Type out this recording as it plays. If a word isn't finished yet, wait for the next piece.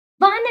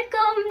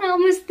வணக்கம்,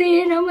 நமஸ்தே,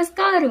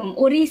 நமஸ்காரம்.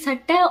 ஒரே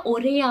சட்டை,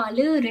 ஒரே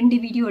ஆளு, 2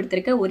 வீடியோ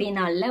எடுத்திருக்க ஒரே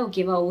நாள்ல.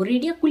 ஓகேவா?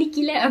 ஒரேடியா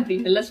குளிக்கல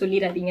அப்படின்னு எல்லாம்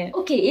சொல்லிடாதீங்க.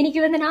 ஓகே,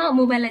 இன்னைக்கு நான்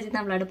மொபைல் லெஜெண்ட்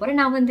தான் விளையாட போறேன்.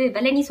 நான்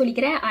வெள்ளனி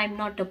சொல்லிக்கிறேன், I am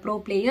not a bro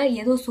player.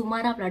 ஏதோ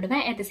சுமாரா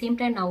விளையாடுவேன். அட் த சேம்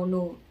டைம் நான்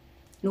ஒன்றும்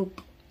நூப்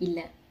இல்ல,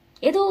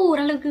 ஏதோ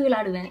ஓரளவுக்கு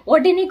விளையாடுவேன்.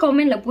 உடனே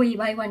கமெண்ட்ல போய்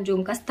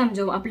வாய்வாஞ்சோம்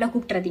கஸ்தம்ஜோம் அப்படிலாம்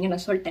கூப்பிட்டுறாதீங்க.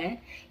 நான் சொல்லிட்டேன்,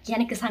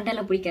 எனக்கு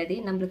சண்டைலாம் பிடிக்காது.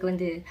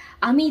 நம்மளுக்கு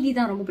அமைதி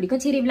தான் ரொம்ப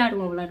பிடிக்கும். சரி,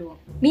 விளையாடுவோம்.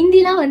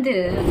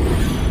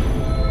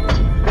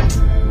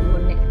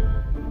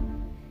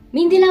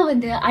 மிந்திலாம்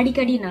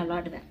அடிக்கடி நான்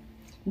விளையாடுவேன்.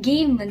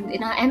 கேம்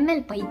நான்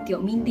எம்எல்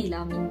பைத்தியம்.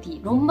 மிந்தி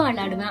ரொம்ப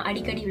விளையாடுவேன்,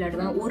 அடிக்கடி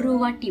விளையாடுவேன்.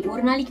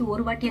 ஒரு நாளைக்கு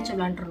ஒரு வாட்டியாச்சும்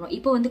விளையாண்டுறோம்.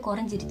 இப்போ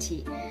குறைஞ்சிருச்சு.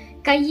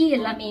 கை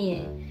எல்லாமே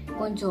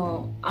கொஞ்சம்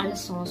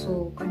அலசம். ஸோ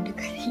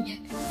கண்டுக்காதீங்க.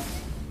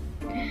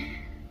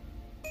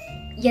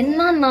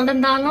 என்ன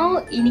நடந்தாலும்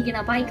இன்னைக்கு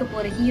நான் பாய்க்க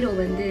போற ஹீரோ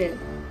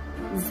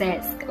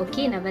ஜாஸ்க்.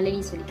 ஓகே, நான்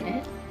வெள்ளனி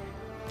சொல்லிக்கிறேன்.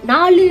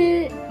 4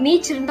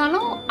 மேட்ச்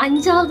இருந்தாலும்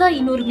 5ஆவதா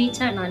இன்னொரு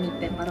மேட்சா நான்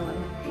நிற்பேன்.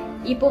 பரவாயில்ல.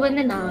 இப்போ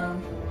நான்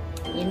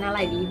என்னால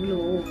இது இவ்வளோ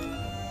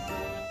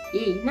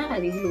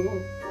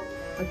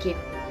ஓகே.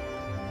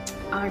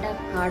 அட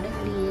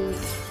கடவுளே,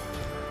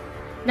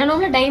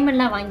 நான்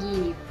டைமண்ட்லாம் வாங்கி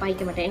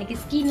பாய்க்க மாட்டேன். எனக்கு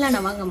ஸ்கீன்லாம்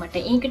நான் வாங்க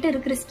மாட்டேன். என்கிட்ட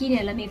இருக்கிற ஸ்கீன்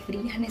எல்லாமே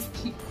ஃப்ரீயான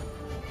ஸ்கீன்.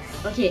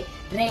 ஓகே,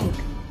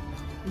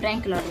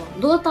 ரேங்க் விளாடுவோம்.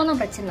 தோத்தாலும்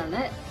பிரச்சனை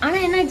இல்லை, ஆனா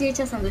என்ன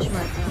ஜெயிச்சா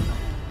சந்தோஷமா இருக்கேன்.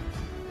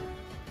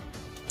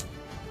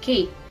 ஓகே,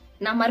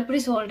 நான்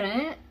மறுபடியும்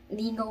சொல்றேன்,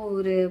 நீங்க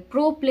ஒரு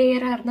ப்ரோ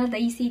பிளேயரா இருந்தா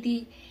தயவுசெய்து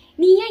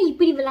நீ ஏன்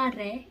இப்படி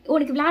விளையாடுற,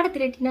 உனக்கு விளையாட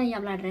தெரியாட்டினா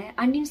ஏன் விளையாடுற,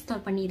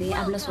 அன்இன்ஸ்டால் பண்ணிடு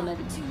அப்படிலாம்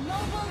சொல்லாதீங்க.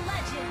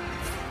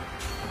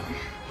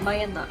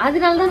 பயம்தான்.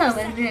 அதனாலதான் நான்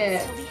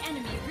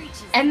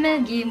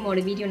எம்எல்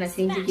கேமோட வீடியோ நான்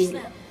செஞ்சதே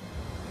இல்லை.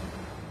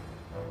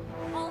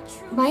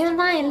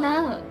 பயம்தான்.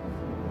 எல்லாம்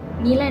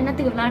நீ எல்லாம்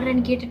என்னத்துக்கு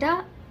விளையாடுறன்னு கேட்டுட்டா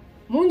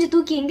மூஞ்சி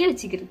தூக்கி எங்க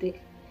வச்சுக்கிறது.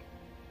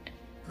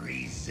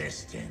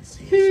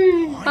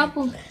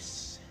 பாப்போம்.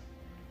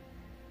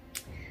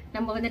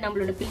 நம்ம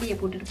நம்மளோட பிள்ளைய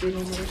போட்டுட்டு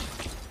போயிடுவோம்.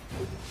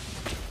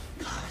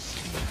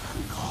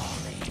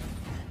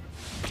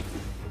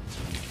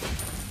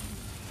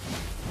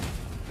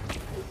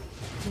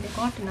 இந்த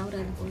காட்டு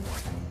நவராது போல.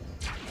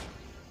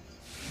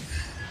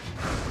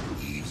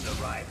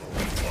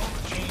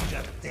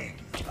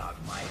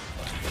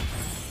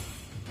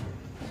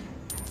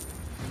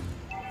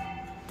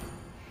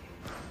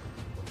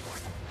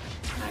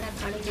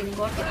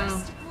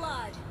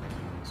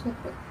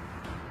 சூப்பர்.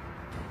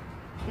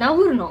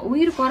 நவுறணும்.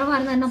 உயிர் குறைவா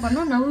இருந்தா என்ன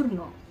பண்ணணும்?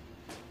 நவுறணும்.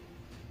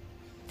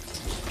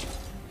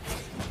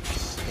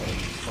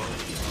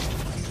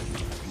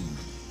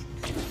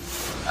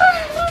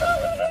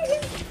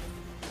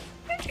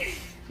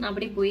 நான்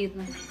அப்படியே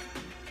போயிருந்தேன்.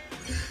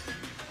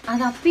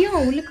 அது அப்பயும்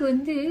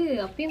உள்ளுக்கு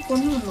அப்பயும்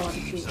கொண்டு வரணும்.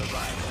 அதுக்கு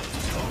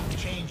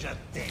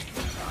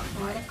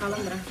வர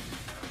கிளம்புறேன்.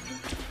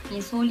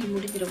 என் சோழி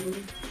முடிஞ்சிட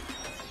போது.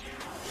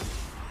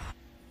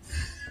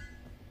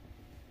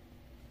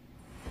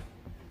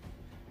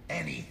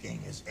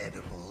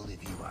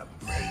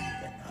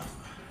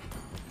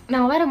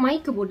 நான் வேற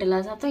மைக்கு போட்டல,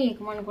 சத்தம்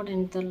கேட்குமான்னு கூட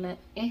எனக்கு தெரியல.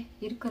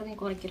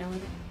 இருக்கிறதையும் குறைக்கிறேன்.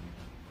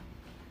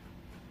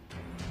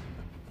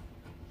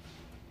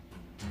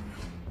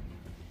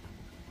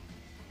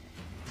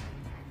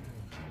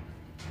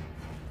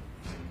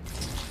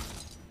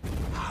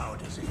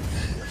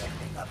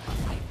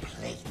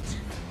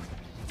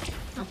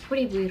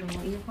 அப்படி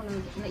போயிடணும்.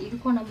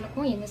 இதுக்கும்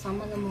நம்மளுக்கும் எந்த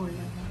சம்மந்தமும்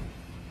இல்லை.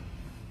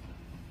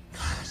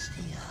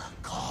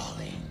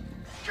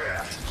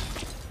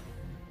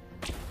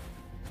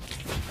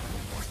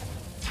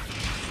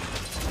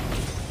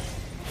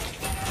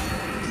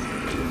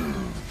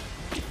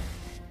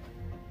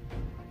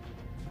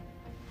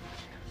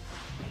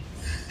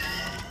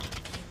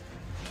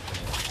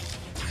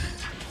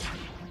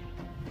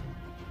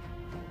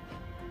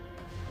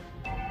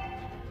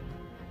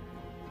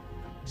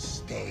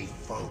 Stay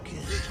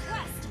focused.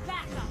 Request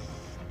backup.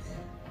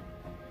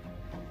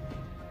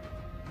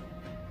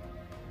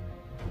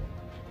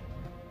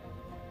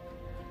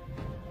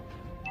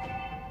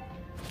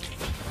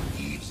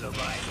 Eve's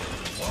arrival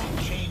won't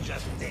change a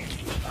thing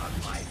on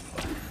my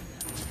plan.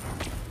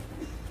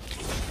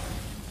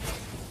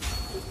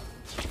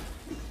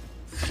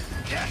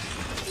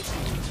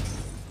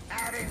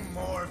 Adding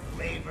more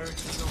flavor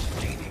to the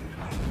waiting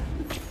room.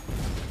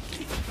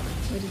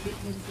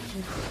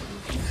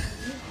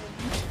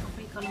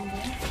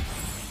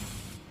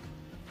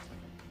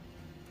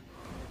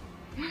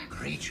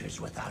 Creatures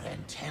without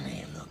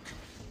antennae look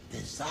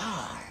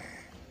bizarre.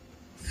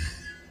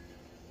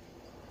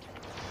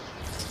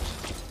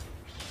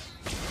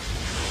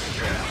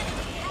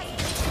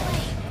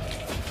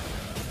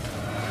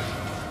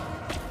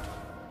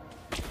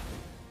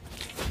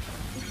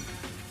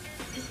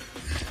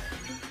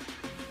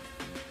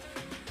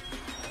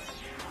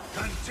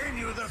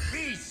 Continue the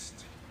feast.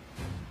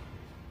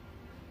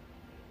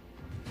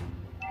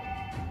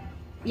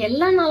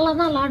 எல்லாம் நல்லா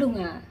தான்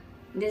விளையாடுங்க.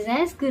 இந்த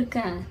ஜாஸ்க் இருக்க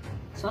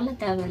சொல்ல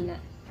தேவையில்லை.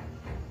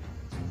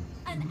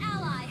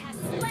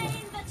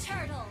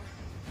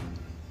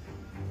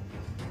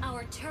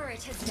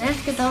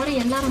 ஜாஸ்க் தவிர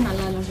எல்லாரும்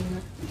நல்லா விளையாடுங்க.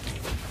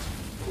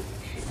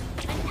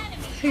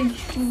 என்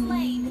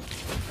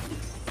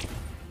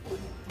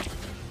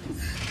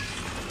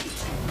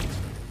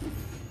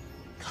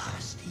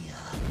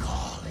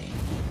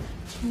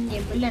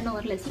பிள்ளை என்ன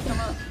வரல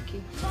சீக்கிரமா.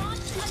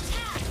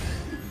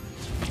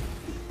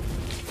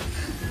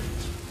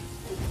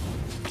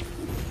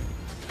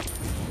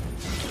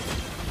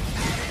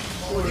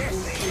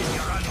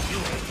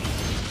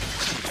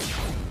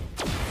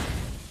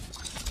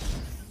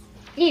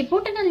 ஏய்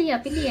போட்டனா இல்லையா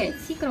பிள்ளைய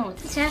சீக்கிரம்.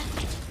 சே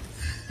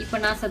இப்ப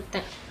நான்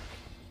சத்தேன்.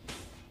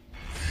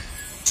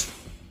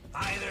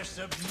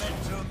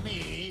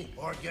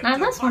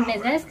 நான் தான்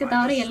சொன்னேன் ஜாஸ்க்கு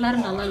தவிர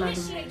எல்லாரும் நல்லா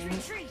விளையாடுவாங்க.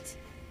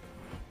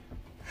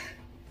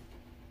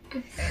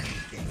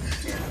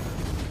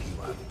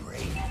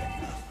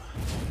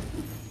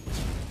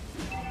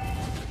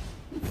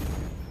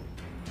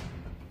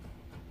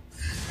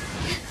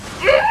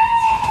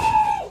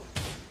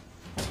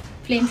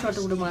 Flame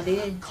shot விடுமாது.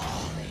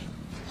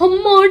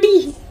 அம்மாடி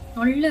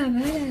நல்ல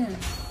வேலை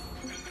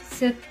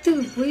செத்து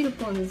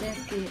போயிருப்போம் அந்த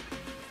ஜாஸ்க்கு.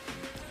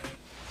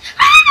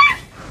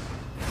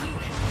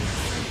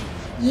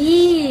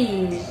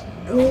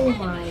 Oh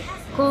my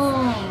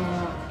god.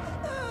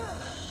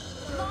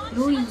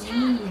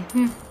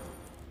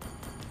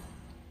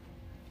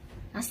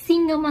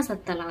 அசிங்கமா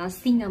சத்தலாம்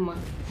அசிங்கமா.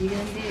 இது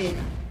வந்து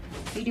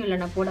வீடியோல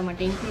நான் போட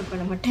மாட்டேன், இன்க்ளூட்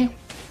பண்ண மாட்டேன்.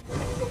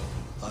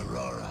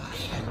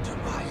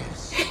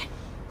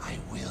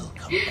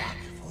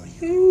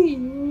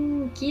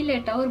 கீழே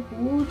டவர்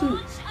போகுது,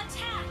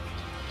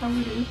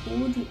 டவர்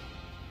போகுது.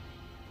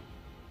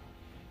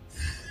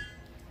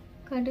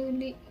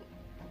 கடவுளே.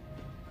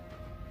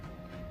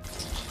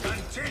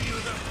 Continue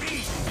the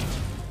feast.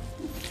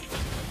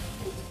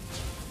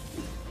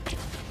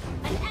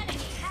 An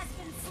enemy has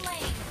been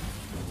slain.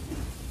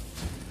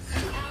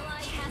 An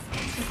ally has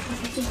been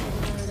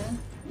slain.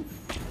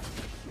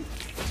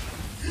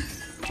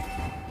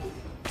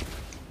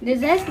 The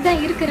Zhask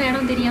தான் இருக்கிற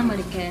இடம் தெரியாம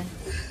இருக்கே.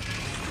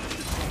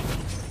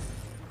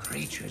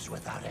 Creatures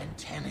without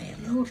antennae.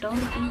 No,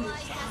 don't do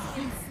it.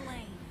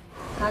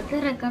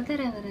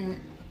 கதற வர.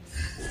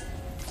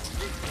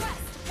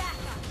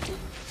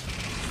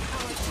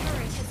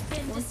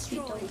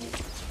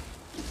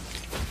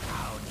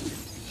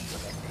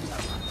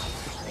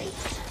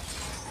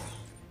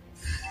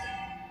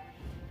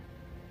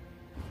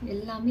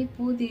 எல்லாமே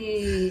போகுது.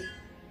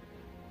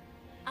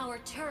 Our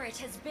turret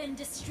has been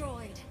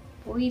destroyed.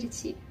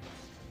 போயிடுச்சு.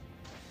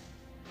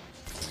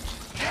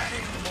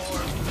 Adding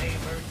more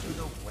flavor to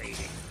the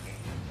waiting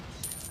game.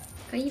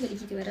 கை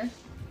வலிக்குது வர.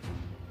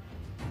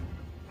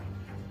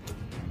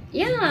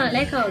 ஏன்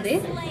லேக் ஆகுது?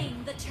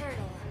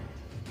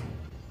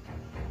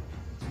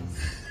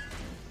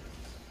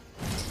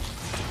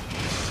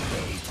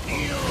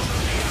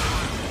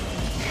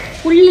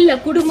 புல்லுல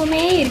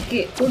குடும்பமே இருக்கு,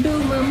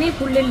 குடும்பமே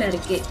புல்லுல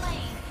இருக்கு.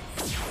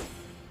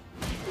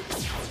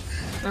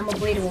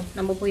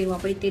 நம்ம போயிருவோம்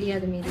அப்படி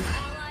தெரியாது மீது.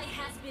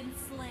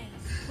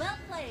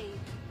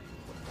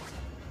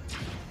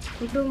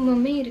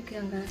 குடும்பமே இருக்கு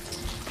அங்க.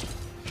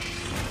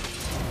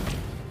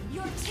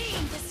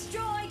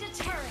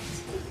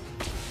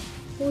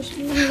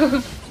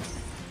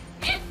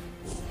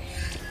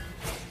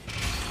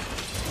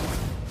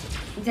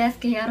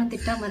 ஜாஸ்க்கு யாரும்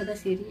திட்டாம இருந்தா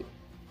சரி.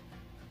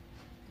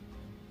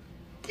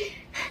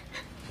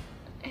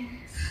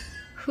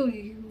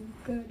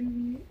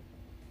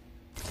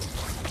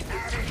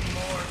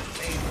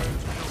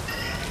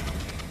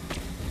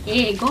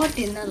 ஏய் காட்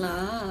என்னலா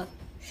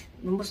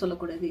ரொம்ப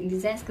சொல்லக்கூடாது. இந்த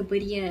ஜாஸ்க்கு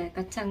பெரிய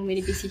கச்சாங்க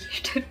மாதிரி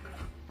பேசிக்கிட்டு.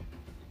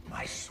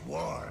 My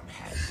swarm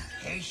has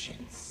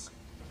patience.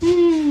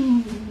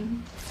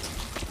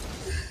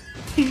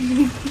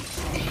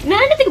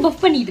 நான் என்னத்துக்கு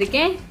பஃப் பண்ணிட்டு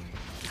இருக்கேன்?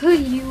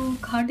 ஐயோ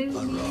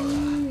கடவுளே.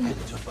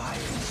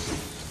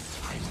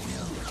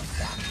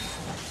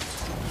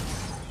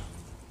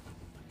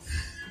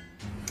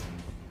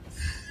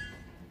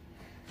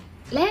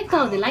 லேக்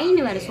ஆகுது,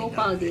 லைன் வேற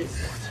சோப் ஆகுது.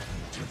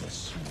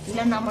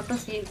 இல்ல நான்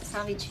மட்டும்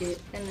சாவிச்சு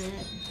தானே.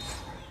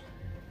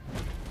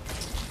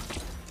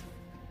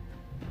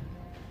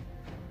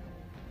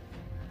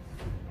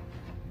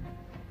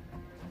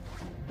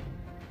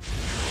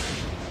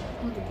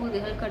 போது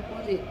ஹல்காட்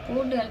போது.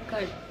 போடு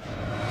ஹல்காட்.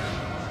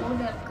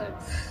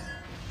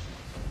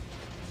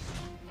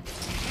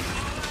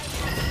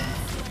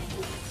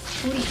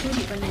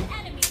 சூரி பண்ணு.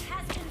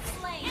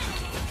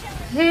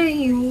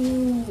 ஐயோ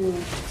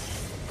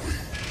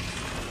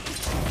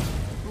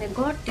இந்த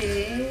காட்டு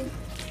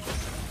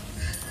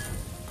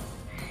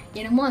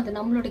என்னமோ அது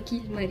நம்மளோட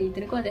கீழ் மாதிரி.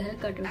 இதுக்கும் அது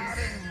ஹெல்ப் காட்டும்.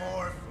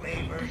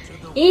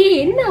 ஏய்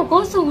என்ன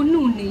கோசம் ஒண்ணு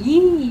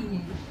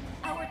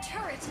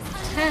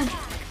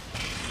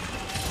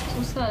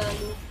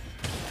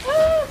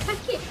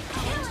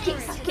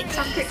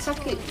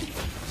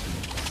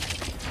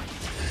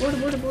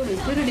போடு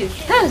திருடு.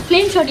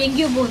 ஃப்ளேம் ஷாட்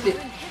எங்கேயோ போகுது.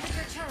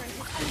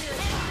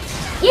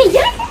 ஏய்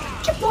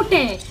எனக்கு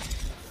போட்டேன்.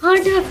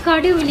 ஆடா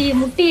கடவுளே,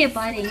 முட்டையை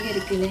பாரு எங்க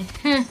இருக்குன்னு.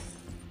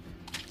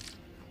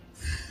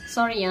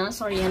 சாரியா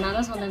நான்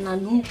தான் சொன்னேன்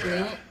நான் நூப்பு.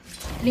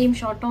 ஃப்ளேம்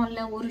ஷாட்டும்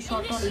இல்லை, ஒரு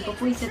ஷாட்டும் இல்லை. இப்போ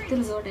போய்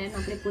செத்துறதோட நான்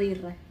அப்படியே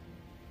போயிடுறேன்.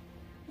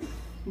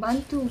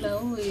 பந்துல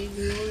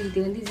இது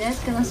வந்து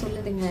ஜாஸ்க தான்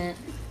சொல்லுதுங்க.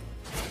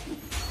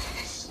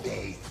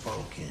 Stay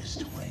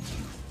focused when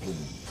you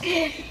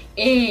feed.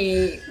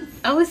 ஏய்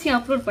அவசியம்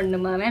அப்லோட்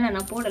பண்ணுமா? வேணாம்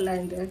நான் போடல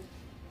இந்த.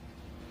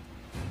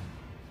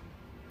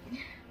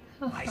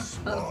 My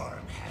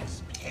swarm has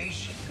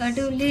patience.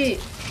 கடவுளே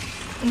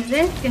இந்த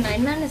ஜாஸ்க்கு நான்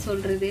என்னன்னு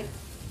சொல்றது?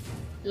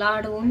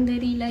 லாடவும்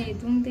தெரியல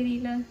எதுவும்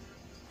தெரியல.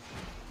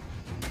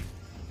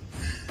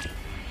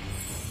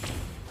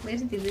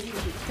 வெறுது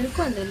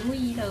திருக்கும் அந்த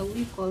லூயில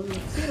உயிர்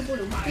கோவம் சீர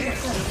போடு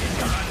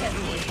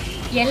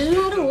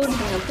எல்லாரும்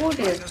ஓடுதுங்க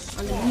போடு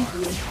அந்த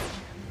லூயிக்கு.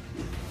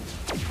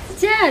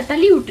 சே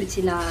தள்ளி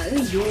விட்டுருச்சுலா.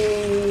 ஐயோ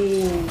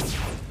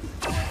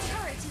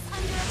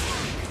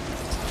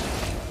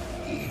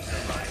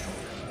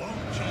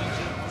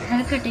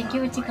ஹேர்கட்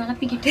எங்கேயோ வச்சு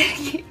கலப்பிக்கிட்டு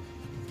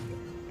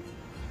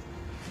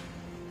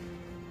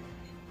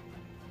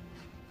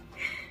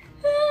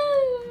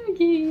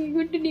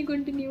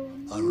continue.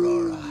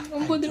 Aurora,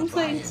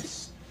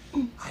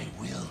 I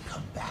will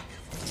come back.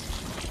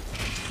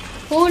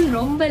 Phone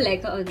ரொம்ப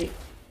lag ஆகுது.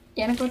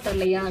 எனக்கும்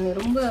தெரியலையா அது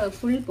ரொம்ப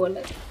full போல.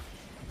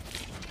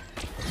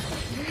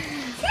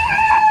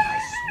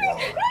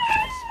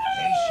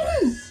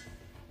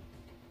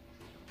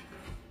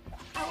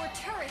 Our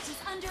turret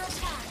is under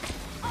attack.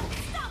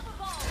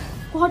 Unstoppable.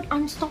 God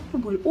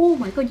unstoppable. Oh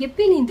my god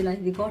எப்பேல இருந்துல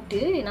இது காட்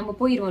நம்ம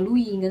போயிரோம்.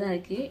 லூயி இங்க தான்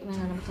இருக்கு.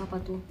 வேணா நம்ம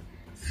காப்பாத்துவோம்.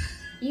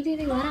 இது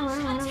வர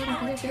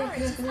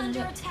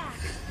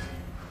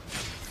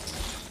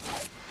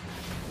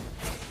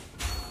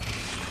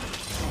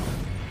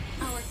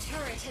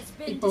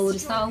இப்போ ஒரு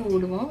சாவு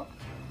விடுவோம்.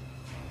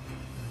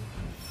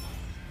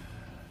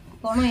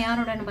 போனோம்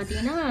யாரோடன்னு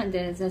பார்த்தீங்கன்னா அந்த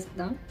ஜஸ்க்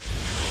தான்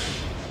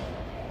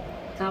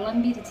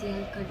கிளம்பிருச்சு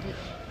ஹேர்கட்டு.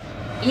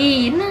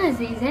 ஏய் என்ன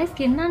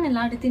ஜஸ்க் என்னன்னு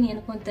விளாடுதுன்னு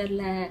எனக்கும்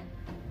தெரில.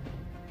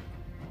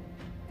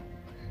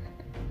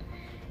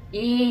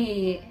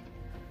 ஏய்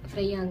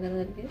ஃப்ரையா அங்கே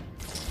தான் இருக்கு.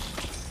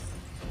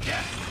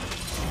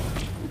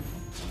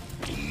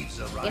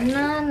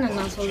 என்னன்னு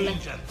நான் சொல்ல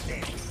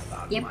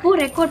எப்போ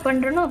ரெக்கார்ட்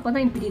பண்றேனோ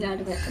அப்பதான் இப்படி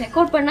விளாடுவேன்.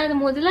 ரெக்கார்ட் பண்ணாத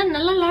போதெல்லாம்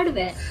நல்லா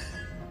விளாடுவேன்.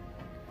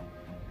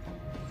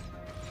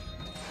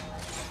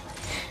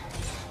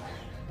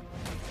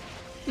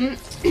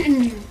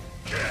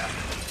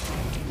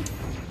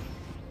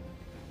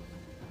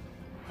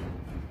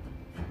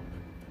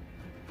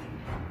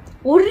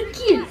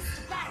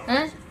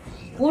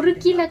 ஒரு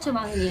கீழாச்சும்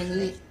வாங்கினியா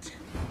நீ?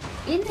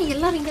 என்ன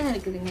எல்லாரும் இங்கதான்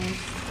இருக்குதுங்க.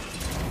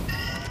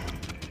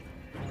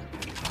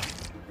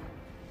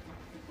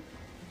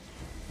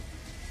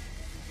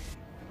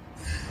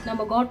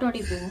 நம்ம காட்டோடி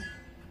போவோம்.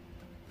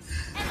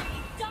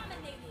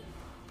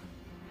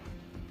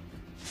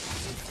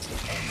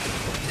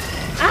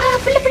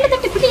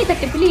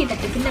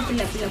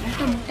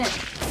 முட்டை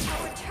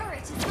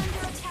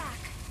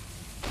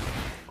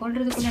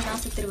கொல்றதுக்குள்ள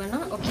நான் செத்துருவேனா?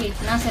 ஓகே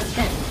நான்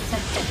செத்தேன்.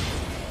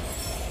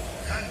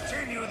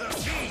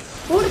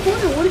 போடு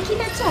ஒரு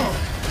கிலோச்சும்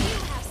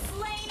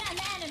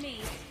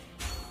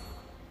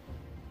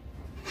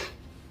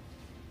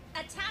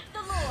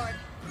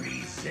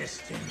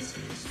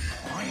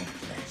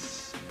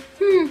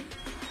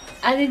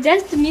அது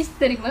ஜஸ்ட் மிஸ்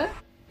தெரியுமா?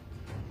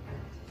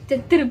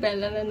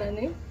 செத்துருப்பேன்ல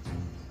நானு.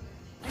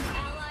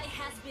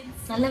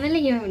 நல்ல வேலை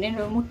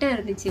என்னோட முட்டை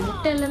இருந்துச்சு.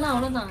 முட்டை இல்லைன்னா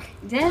அவ்வளோதான்.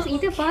 ஜஸ்ட்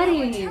இதை பாரு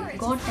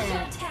கோட்டை.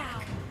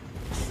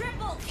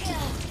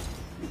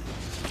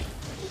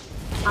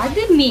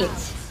 அது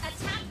மீச்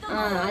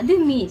அது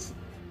மீச்.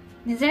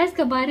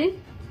 ஜாஸ்க பாரு.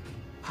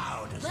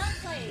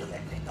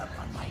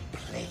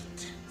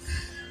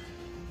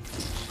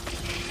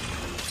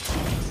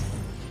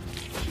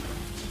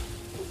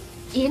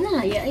 என்ன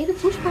இது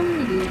புஷ்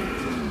பண்ணலையே.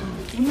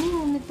 இன்னும்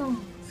ஒன்றுதான்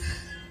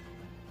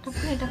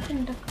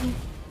டக்குனு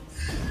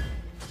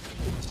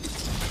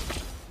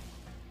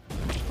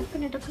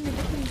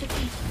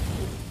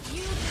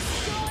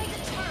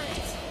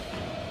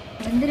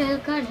வந்துரு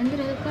ஹெல்கார்ட்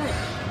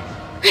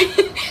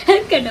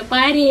ஹெல்கார்ட்ட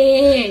பாரு.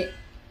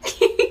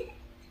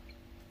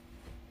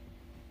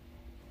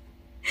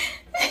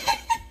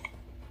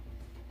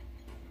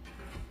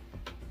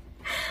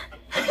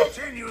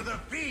 Continue the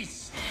peace.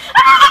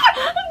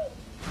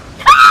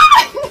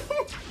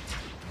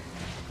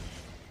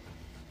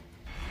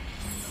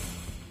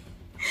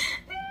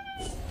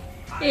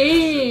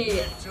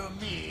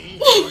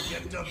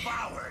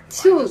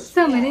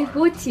 சமனே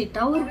போச்சு.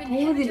 டவர்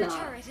போதில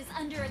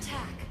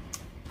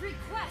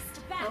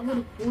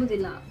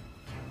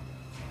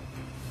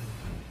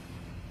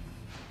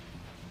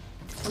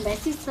நம்ம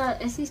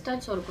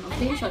அசிஸ்டாச்சு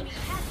சொல்லணும்.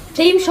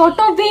 Flame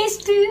shot of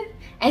waste.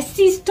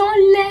 அசிஸ்டா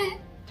இல்ல.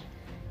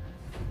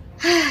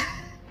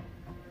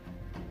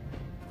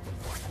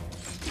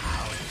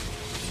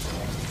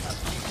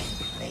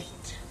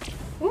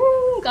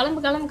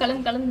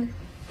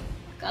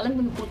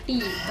 கிளம்புங்க பொட்டி.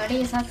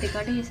 கடையை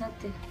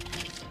சாத்து.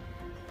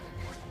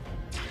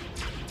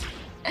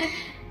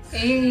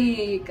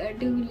 ஏய்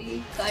கடவுளே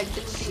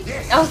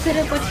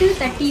அவசரப்பட்டு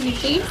தட்டி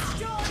விட்டேன்.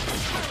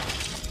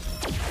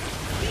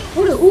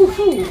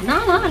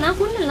 நான்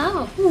பொண்ணலாம்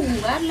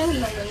வேற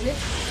லெவல்ல வந்து.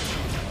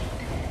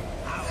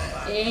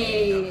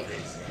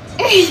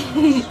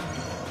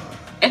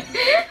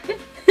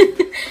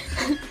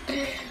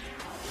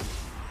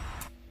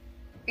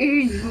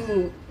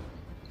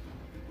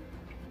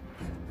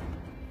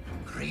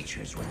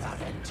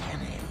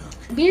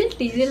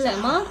 பில்ட் இதுல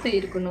மாத்த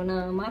இருக்கணும்.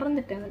 நான்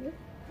மறந்துட்டேன். அது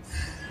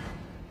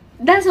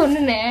தான்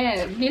சொன்னேன்,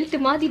 பில்ட்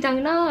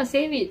மாத்திட்டாங்கன்னா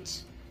சேவேஜ்.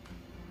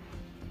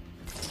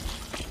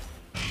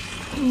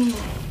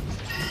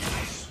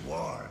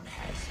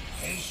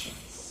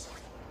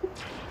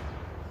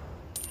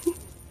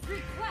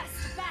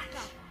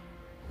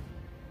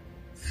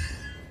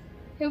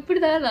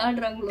 எப்படிதான்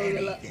ஆடுறாங்களோ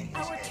இதெல்லாம்.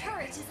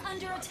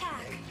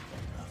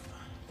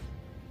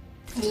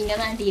 நீங்க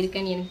தான் ஆண்டி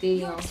இருக்கேன்னு எனக்கு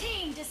தெரியும்.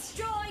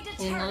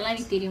 எனக்கு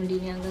நல்லாவே தெரியும்.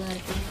 நீங்க அங்கதான்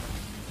இருக்கீங்க.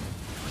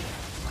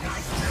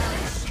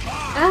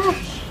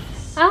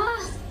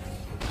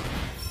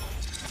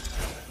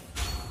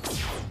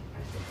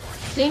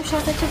 ஃப்ளேம்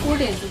ஷாட் வச்சு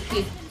போடு.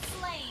 ஓகே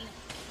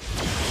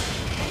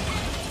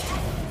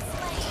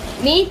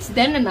மேட்ச்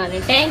தானே.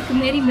 நான் டேங்க்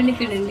மாரி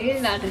மினுக்கு நின்று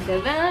விளாடுறது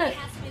தான்.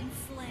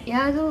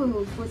 யாரோ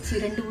போச்சு,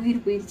 2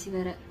 உயிர் போயிடுச்சு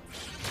வேற.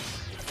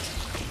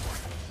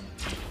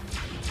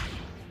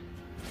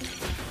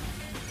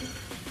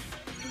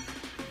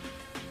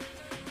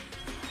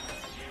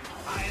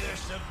 Either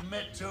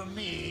submit to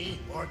me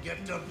or get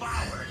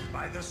devoured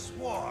by the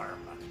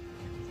swarm.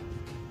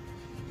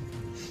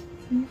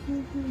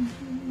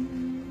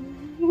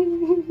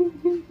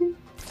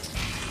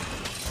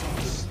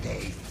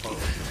 Stay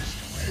focused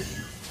when you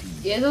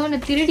feed. ஏதோ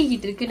ஒன்று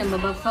திருடிக்கிட்டு இருக்கு நம்ம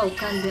பஃபா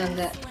உட்காந்து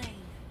அங்க.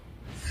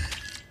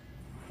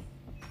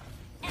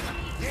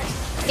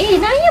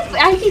 ஏய் நான் ஏன்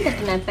ஆல்டி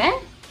தட்டினேன் இப்ப?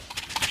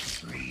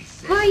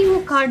 ஐயோ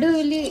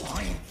கடவுளே.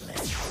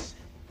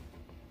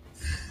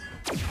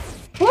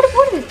 போடு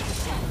போடு.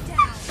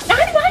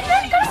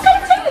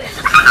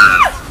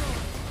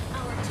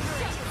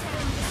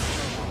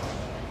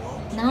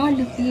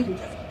 4 பேர்.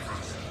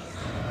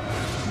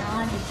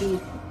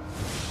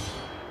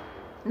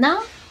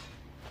 நான்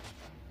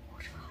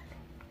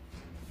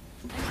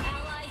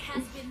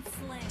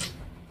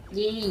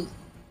ஏய்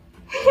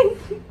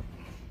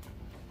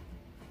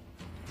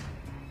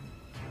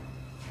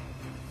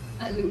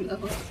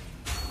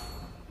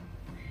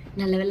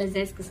நல்ல வேலை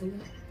ஜாஸ்க்கு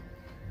சொல்லு.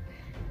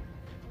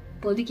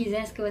 இப்போதைக்கு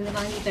ஜாஸ்க்கு வந்து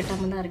வாங்கி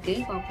கட்டாம தான் இருக்கு.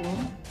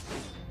 பார்ப்போம்,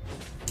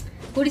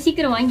 கூடி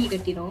சீக்கிரம் வாங்கி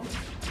கட்டிடும்.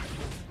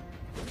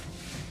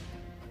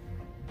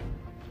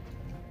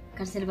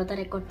 கடைசியில்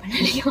பார்த்தா ரெக்கார்ட்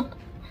பண்ணலையும்.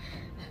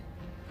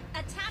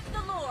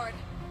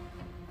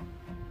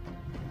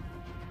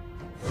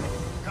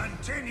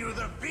 Continue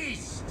the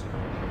feast.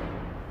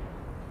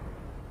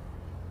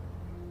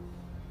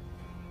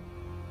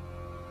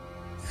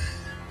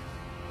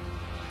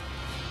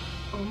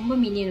 ரொம்ப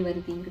மினியன்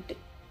வருது இங்கிட்டு.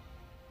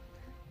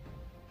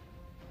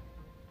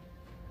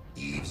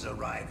 Eve's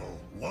arrival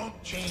won't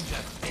change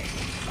a thing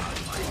about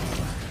my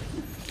plan.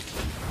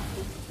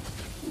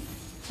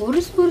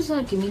 பெருசா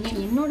இருக்கு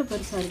மினியன், என்னோட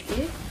பெருசா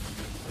இருக்கு.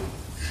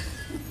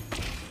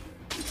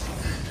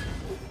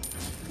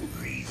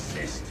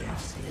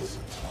 Resistance is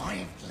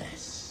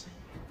pointless.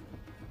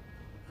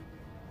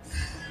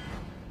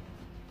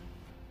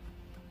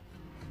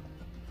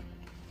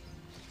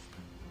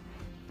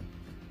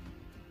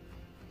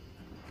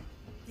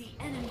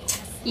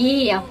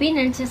 ஏய் அப்பயே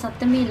நினைச்ச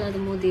சத்தமே இல்லாத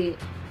போது.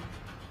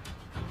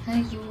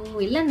 ஐயோ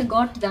எல்லாம் இந்த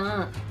காட்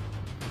தான்.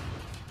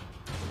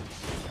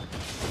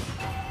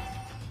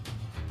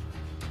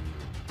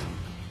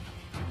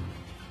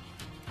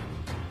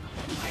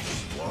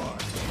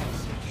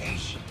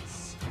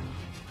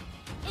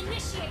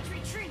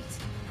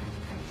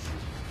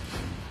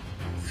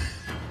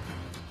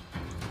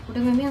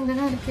 குடும்பமே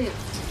அங்கதான் இருக்கு.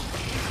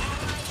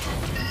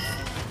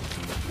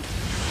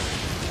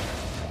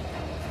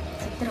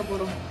 சித்திர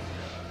போடும்.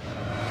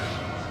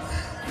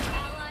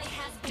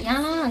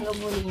 ஏன் அங்க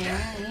போறீங்க?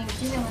 நீ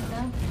கீழே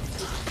வந்தா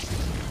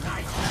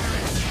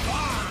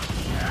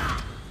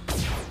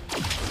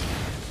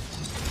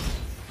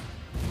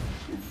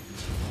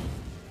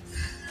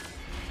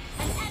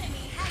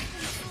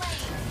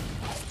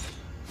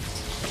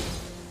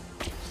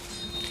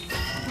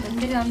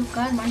வந்துரு.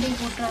 அழுக்கா மண்டையை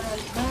போட்டுறாரு.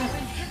 அழுக்கா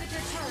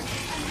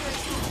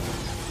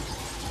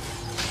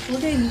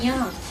போடு. நீயா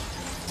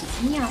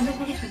அந்த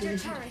கூட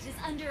சொல்லுது.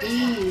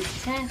 ஏய்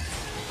சார்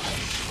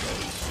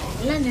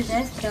எல்லாம் இந்த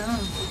ஜாஸ்க்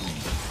தான்.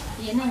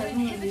 என்ன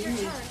வருது?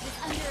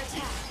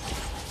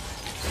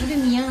 சுடு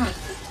நீயா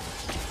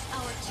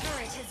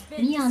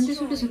அந்த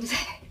சுட்டு சுடு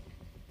sir.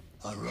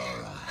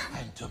 Aurora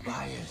and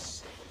Tobias,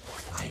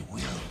 I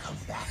will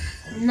come back.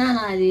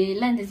 என்னண்ணா அது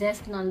எல்லாம் இந்த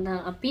ஜாஸ்க்னால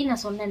தான். அப்பயே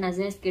நான் சொன்னேன் நான்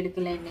ஜாஸ்க்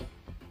எடுக்கலன்னு.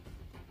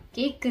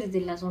 கேட்கறது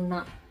இல்ல சொன்னா.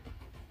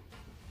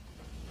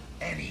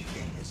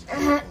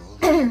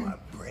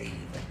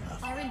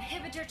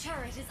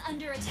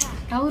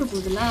 டவர்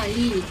போகுதுல.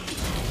 ஏய்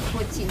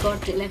போச்சு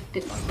காட் லெஃப்ட்.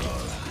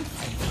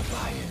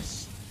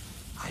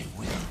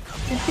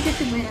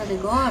 செத்து போயிடாது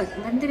காட்.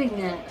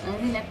 வந்துருங்க.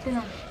 அது லெஃப்ட்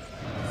தான்.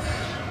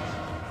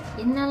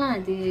 என்னலாம்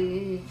அது?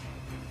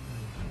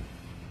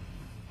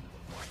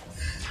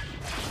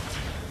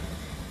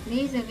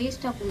 லேசர்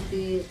வேஸ்டா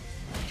போகுது.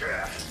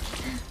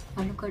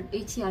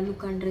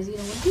 அழுக்கான்றது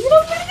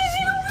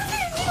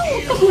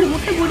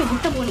முட்டை போடு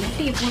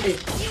முட்டையை போடு.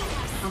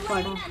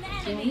 அப்பாடா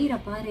என் உயிரை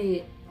பாரு.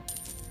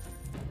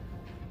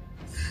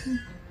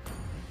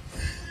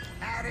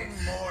 adding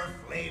more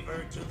flavor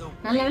to the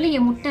நல்ல வேளை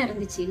என் முட்டை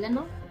இருந்துச்சு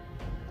இல்லன்னா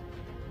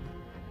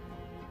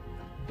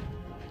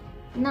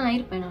என்ன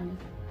ஆயிருப்பேன் நான்.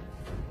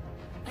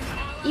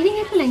 இது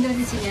எப்பல எங்க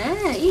வந்துச்சுங்க?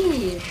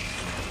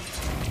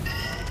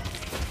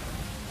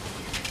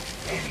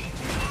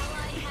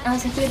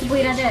 செத்து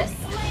போயிடாத.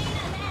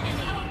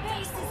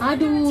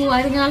 அது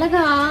அதுங்க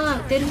அழகா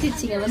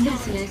தெரிஞ்சிருச்சுங்க,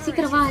 வந்துருச்சுங்க.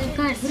 சீக்கிரம் வா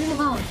ஹெல்கார்ட், விருது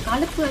வா,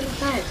 கலப்பு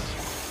ஹெல்கார்ட்.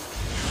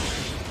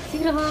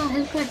 சீக்கிரம் வா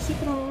ஹெல்கார்ட்,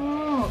 சீக்கிரம்.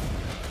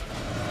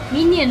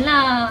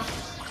 மினியன்லாம்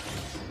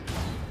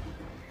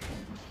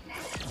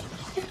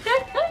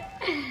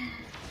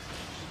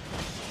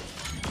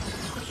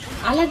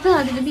அழகா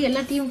அது வந்து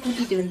எல்லாத்தையும்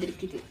கூட்டிட்டு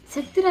வந்திருக்குது.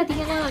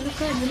 செத்துறாதீங்களா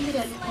ஹெல்கார்ட், வந்துரு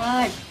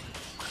ஹெல்கார்ட்.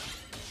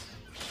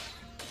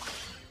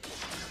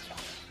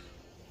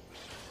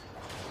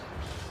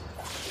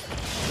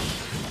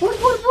 போடு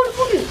போடு போடு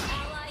போடு.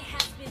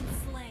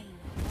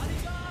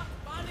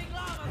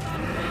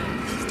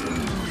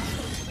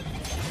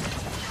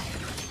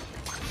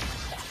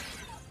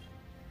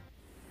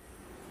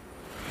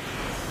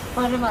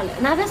 பரவாயில்ல,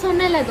 நான் தான்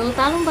சொன்னேன்ல,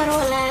 தோத்தாலும்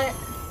பரவாயில்ல.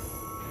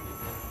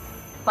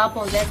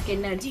 பாப்போம் ஜாஸ்க்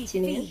என்ன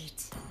அடிச்சுன்னு.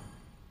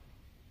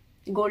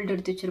 கோல்டு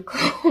எடுத்து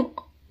வச்சிருக்கோம்.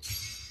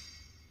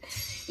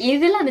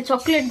 இதெல்லாம் அந்த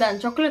சாக்லேட்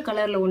தான், சாக்லேட்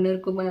கலர்ல ஒண்ணு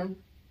இருக்குமா,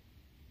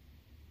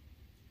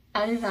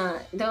 அதுதான்.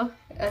 இதோ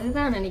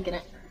அதுதான்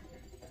நினைக்கிறேன்.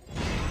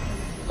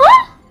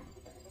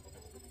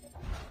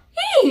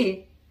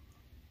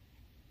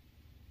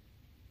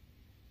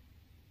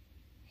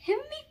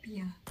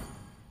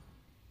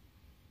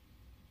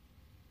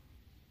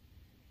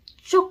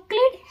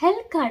 சாக்லேட்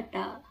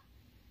ஹெல்கார்ட்டா?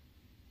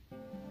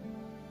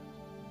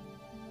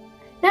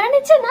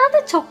 நினைச்சேன் நான்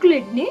தான்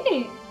சாக்லேட்னு.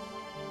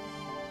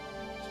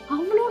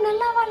 அவ்வளவு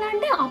நல்லா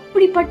விளையாண்டு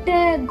அப்படிப்பட்ட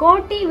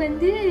காட்டி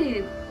வந்து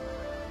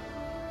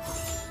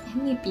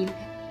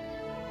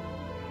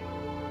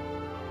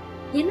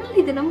என்னால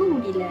இதை நம்ப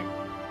முடியல.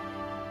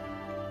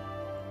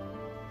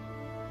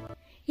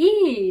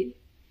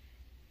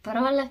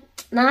 பரவாயில்ல,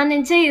 நான்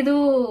நினைச்சேன் ஏதோ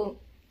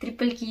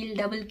ட்ரிபிள் கீல்,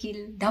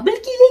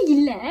 டபுள் கீலே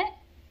இல்ல.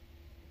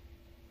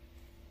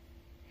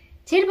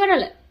 சரி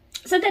பரவாயில்ல.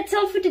 So that's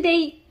all for today.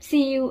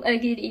 See you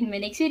again in my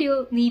next video.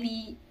 Maybe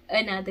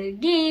another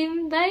game.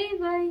 Bye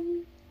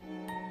bye.